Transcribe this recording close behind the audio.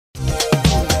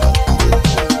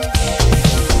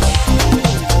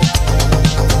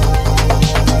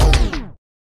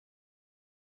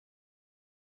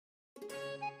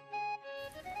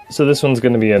So this one's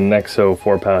going to be a Nexo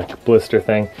 4-pack blister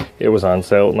thing. It was on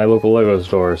sale at my local LEGO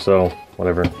store, so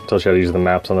whatever. Tells you how to use the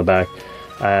maps on the back.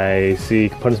 I see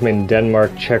components made in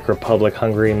Denmark, Czech Republic,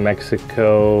 Hungary,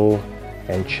 Mexico,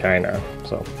 and China.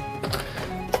 So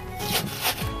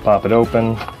pop it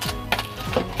open.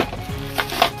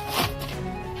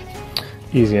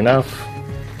 Easy enough.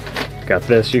 Got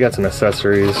this. You got some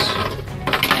accessories.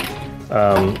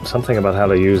 Something about how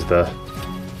to use the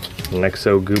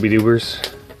Nexo Gooby-Doobers.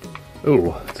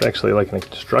 Ooh, it's actually like an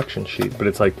instruction sheet, but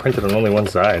it's like printed on only one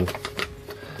side.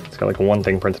 It's got like one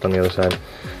thing printed on the other side.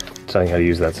 Telling you how to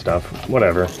use that stuff.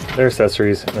 Whatever. They're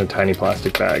accessories in a tiny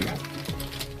plastic bag.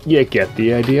 You get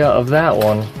the idea of that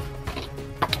one.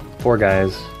 4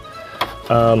 guys.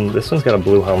 This one's got a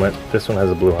blue helmet. This one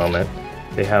has a blue helmet.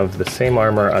 They have the same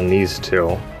armor on these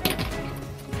 2.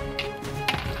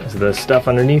 Is the stuff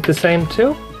underneath the same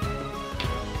too?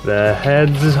 The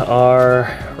heads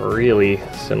are really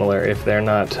similar if they're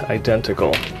not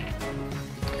identical.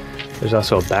 There's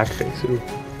also a back face. Ooh.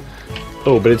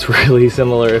 Oh, but it's really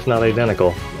similar if not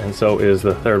identical. And so is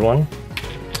the third one.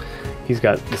 He's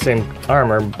got the same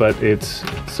armor, but it's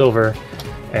silver.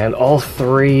 And all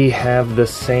 3 have the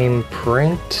same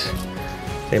print.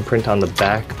 Same print on the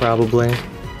back, probably.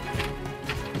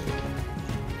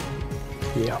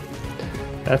 Yeah.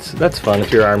 That's fun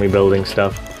if you're army building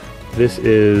stuff. This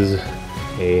is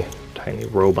a tiny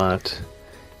robot.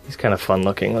 He's kind of fun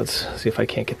looking. Let's see if I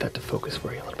can't get that to focus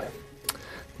for you a little bit.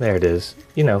 There it is.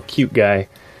 You know, cute guy.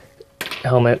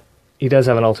 Helmet. He does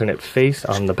have an alternate face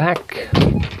on the back.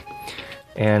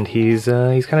 And he's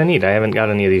kind of neat. I haven't got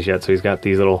any of these yet, so he's got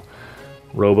these little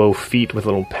robo feet with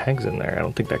little pegs in there. I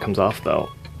don't think that comes off, though.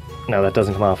 No, that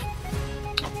doesn't come off.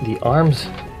 The arms,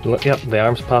 yep, the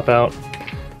arms pop out,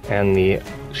 and the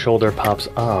shoulder pops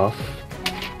off.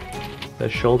 The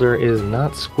shoulder is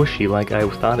not squishy like I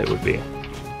thought it would be.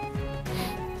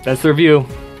 That's the review.